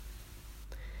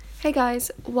Hey guys,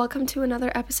 welcome to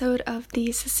another episode of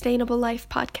the Sustainable Life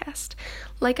podcast.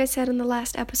 Like I said in the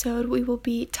last episode, we will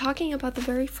be talking about the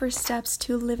very first steps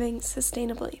to living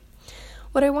sustainably.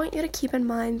 What I want you to keep in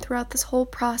mind throughout this whole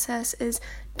process is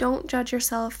don't judge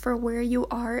yourself for where you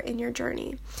are in your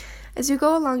journey. As you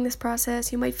go along this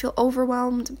process, you might feel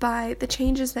overwhelmed by the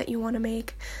changes that you want to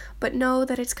make, but know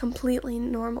that it's completely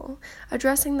normal.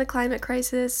 Addressing the climate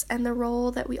crisis and the role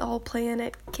that we all play in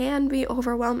it can be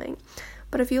overwhelming.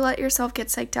 But if you let yourself get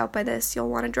psyched out by this, you'll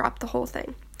want to drop the whole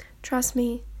thing. Trust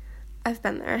me, I've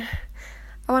been there.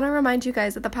 I want to remind you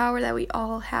guys of the power that we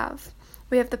all have.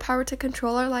 We have the power to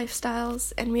control our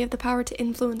lifestyles, and we have the power to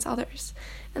influence others.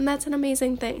 And that's an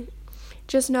amazing thing.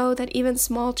 Just know that even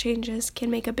small changes can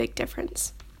make a big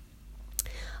difference.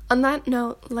 On that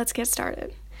note, let's get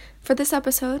started. For this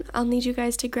episode, I'll need you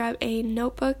guys to grab a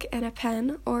notebook and a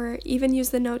pen, or even use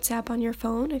the Notes app on your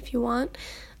phone if you want,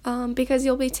 because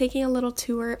you'll be taking a little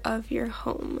tour of your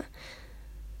home.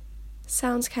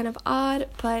 Sounds kind of odd,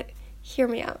 but hear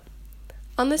me out.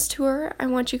 On this tour, I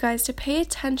want you guys to pay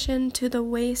attention to the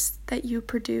waste that you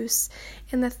produce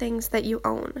and the things that you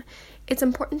own. It's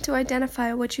important to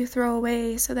identify what you throw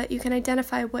away so that you can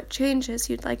identify what changes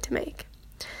you'd like to make.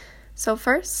 So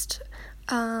first,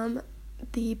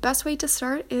 the best way to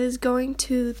start is going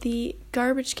to the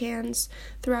garbage cans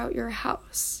throughout your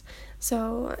house.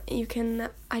 So you can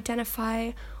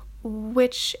identify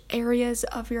which areas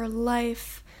of your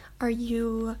life are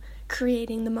you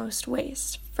creating the most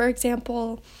waste. For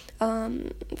example,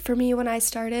 for me, when I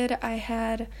started,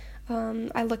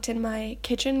 I looked in my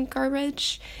kitchen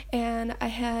garbage, and I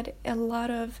had a lot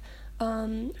of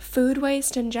food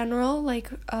waste in general.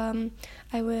 Like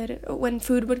when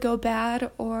food would go bad,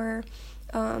 or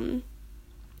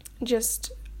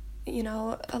just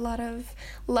a lot of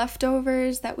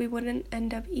leftovers that we wouldn't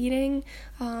end up eating,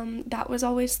 that was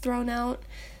always thrown out.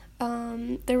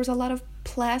 There was a lot of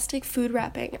plastic food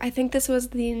wrapping. I think this was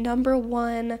the number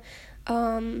one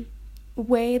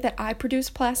way that I produce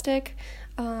plastic,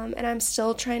 and I'm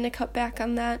still trying to cut back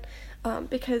on that,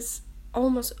 because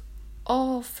almost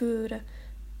all food,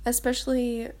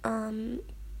 especially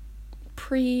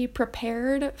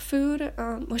pre-prepared food,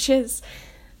 which is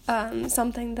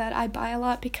something that I buy a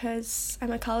lot because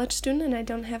I'm a college student and I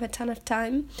don't have a ton of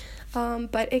time,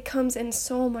 but it comes in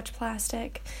so much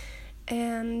plastic.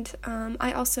 And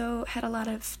I also had a lot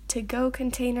of to-go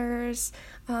containers.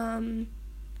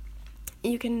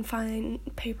 You can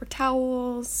find paper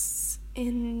towels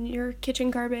in your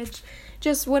kitchen garbage.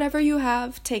 Just whatever you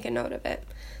have, take a note of it.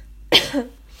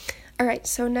 Alright,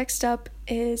 so next up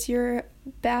is your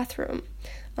bathroom.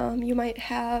 You might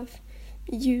have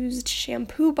used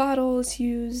shampoo bottles,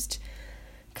 used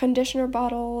conditioner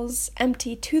bottles,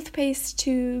 empty toothpaste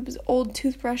tubes, old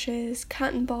toothbrushes,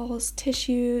 cotton balls,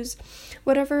 tissues,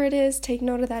 whatever it is, take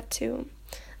note of that too.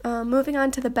 Moving on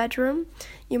to the bedroom,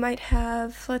 you might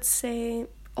have, let's say,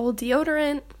 old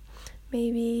deodorant,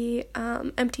 maybe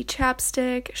empty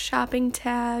chapstick, shopping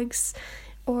tags,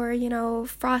 or,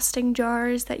 frosting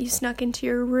jars that you snuck into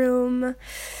your room.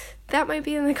 That might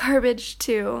be in the garbage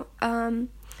too.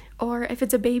 Or if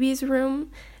it's a baby's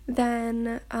room,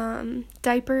 then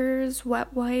diapers,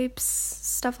 wet wipes,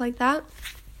 stuff like that.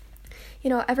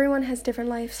 Everyone has different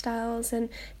lifestyles and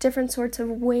different sorts of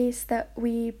waste that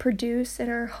we produce in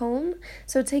our home.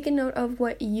 So take a note of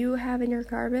what you have in your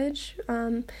garbage,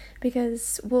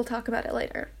 because we'll talk about it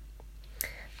later.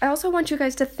 I also want you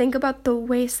guys to think about the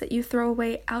waste that you throw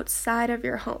away outside of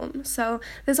your home. So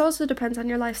this also depends on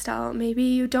your lifestyle. Maybe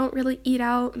you don't really eat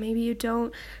out. Maybe you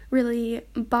don't really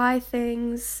buy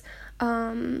things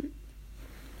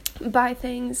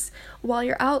while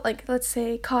you're out, like let's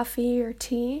say coffee or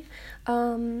tea.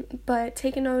 But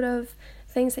take a note of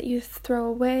things that you throw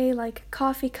away, like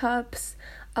coffee cups.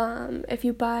 If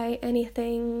you buy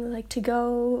anything like to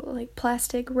go, like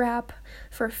plastic wrap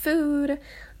for food,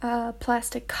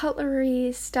 plastic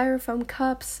cutlery, styrofoam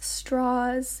cups,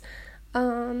 straws,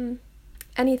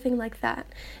 anything like that.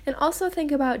 And also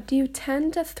think about, do you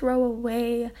tend to throw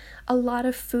away a lot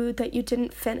of food that you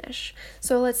didn't finish?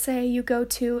 So let's say you go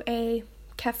to a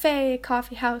cafe,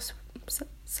 coffee house,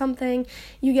 something,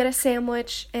 you get a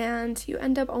sandwich and you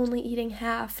end up only eating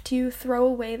half. Do you throw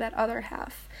away that other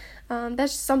half?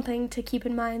 That's something to keep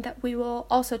in mind that we will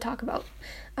also talk about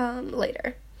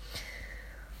later.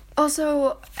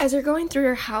 Also, as you're going through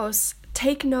your house,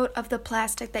 take note of the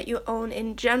plastic that you own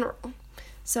in general.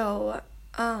 So,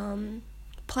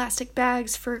 plastic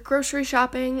bags for grocery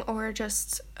shopping, or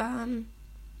just the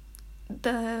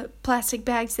plastic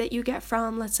bags that you get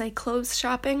from, let's say, clothes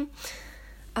shopping.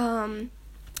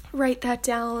 write that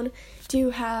down. Do you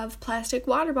have plastic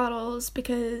water bottles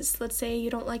because, let's say, you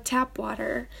don't like tap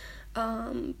water?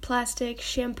 Plastic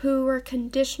shampoo or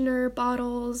conditioner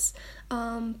bottles,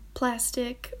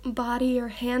 plastic body or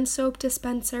hand soap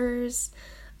dispensers,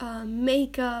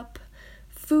 makeup,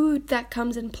 food that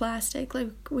comes in plastic, like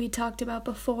we talked about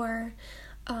before.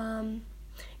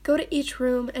 Go to each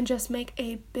room and just make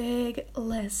a big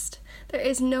list. There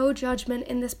is no judgment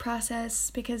in this process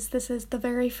because this is the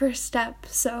very first step.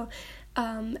 So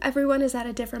everyone is at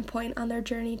a different point on their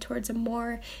journey towards a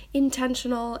more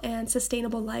intentional and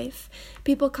sustainable life.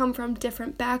 People come from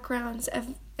different backgrounds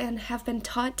and have been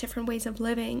taught different ways of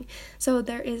living. So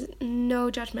there is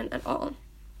no judgment at all.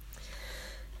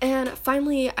 And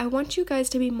finally, I want you guys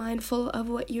to be mindful of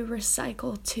what you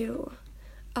recycle too.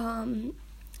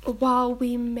 While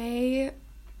we may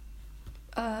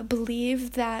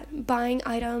believe that buying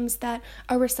items that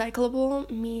are recyclable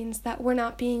means that we're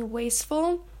not being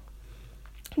wasteful,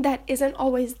 that isn't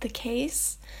always the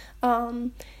case.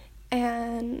 And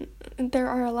there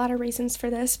are a lot of reasons for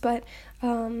this, but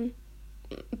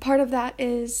part of that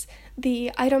is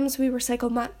the items we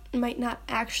recycle might not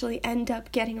actually end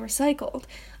up getting recycled.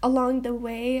 Along the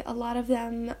way, a lot of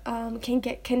them can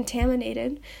get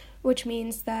contaminated, which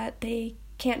means that they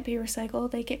can't be recycled.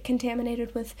 They get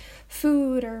contaminated with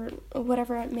food or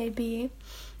whatever it may be.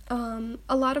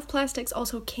 A lot of plastics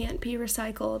also can't be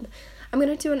recycled. I'm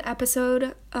going to do an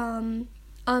episode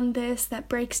on this that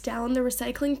breaks down the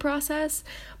recycling process,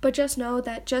 but just know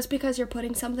that just because you're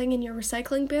putting something in your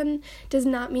recycling bin does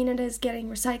not mean it is getting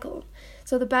recycled.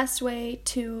 So the best way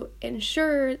to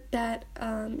ensure that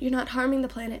you're not harming the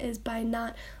planet is by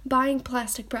not buying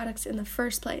plastic products in the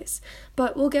first place.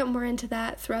 But we'll get more into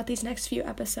that throughout these next few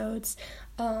episodes.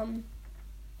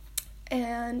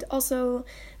 And also,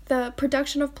 the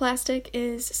production of plastic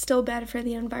is still bad for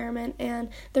the environment, and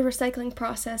the recycling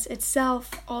process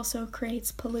itself also creates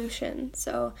pollution.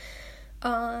 So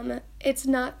it's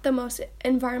not the most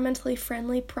environmentally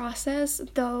friendly process,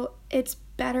 though it's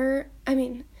better. I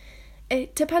mean,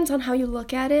 it depends on how you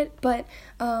look at it, but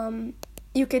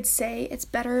you could say it's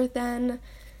better than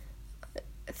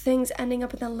things ending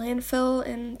up in the landfill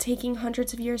and taking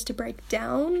hundreds of years to break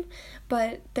down,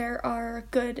 but there are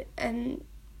good and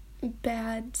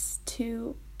bads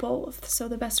to both, so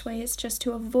the best way is just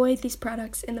to avoid these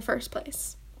products in the first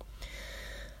place.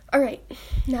 Alright,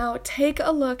 now take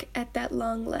a look at that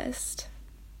long list.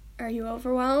 Are you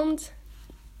overwhelmed?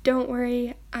 Don't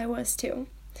worry, I was too.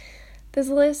 This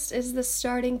list is the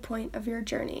starting point of your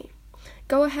journey.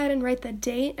 Go ahead and write the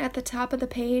date at the top of the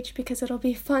page because it'll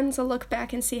be fun to look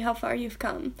back and see how far you've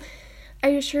come. I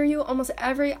assure you almost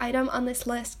every item on this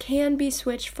list can be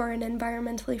switched for an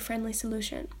environmentally friendly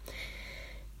solution.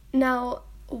 Now,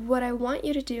 what I want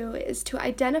you to do is to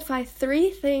identify 3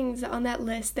 things on that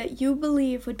list that you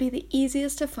believe would be the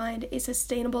easiest to find a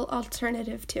sustainable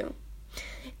alternative to.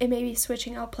 It may be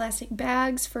switching out plastic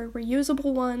bags for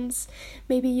reusable ones,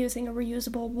 maybe using a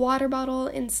reusable water bottle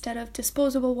instead of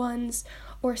disposable ones,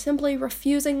 or simply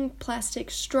refusing plastic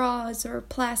straws or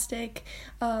plastic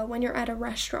when you're at a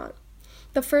restaurant.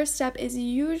 The first step is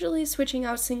usually switching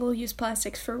out single-use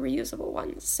plastics for reusable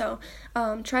ones. So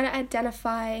try to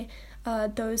identify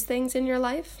those things in your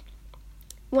life.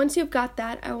 Once you've got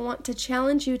that, I want to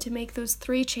challenge you to make those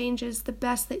 3 changes the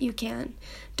best that you can.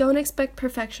 Don't expect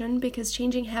perfection because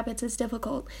changing habits is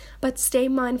difficult, but stay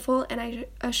mindful and I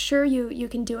assure you, you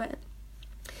can do it.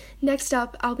 Next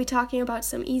up, I'll be talking about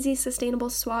some easy, sustainable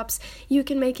swaps you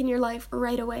can make in your life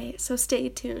right away, so stay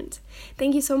tuned.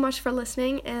 Thank you so much for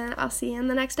listening, and I'll see you in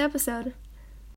the next episode.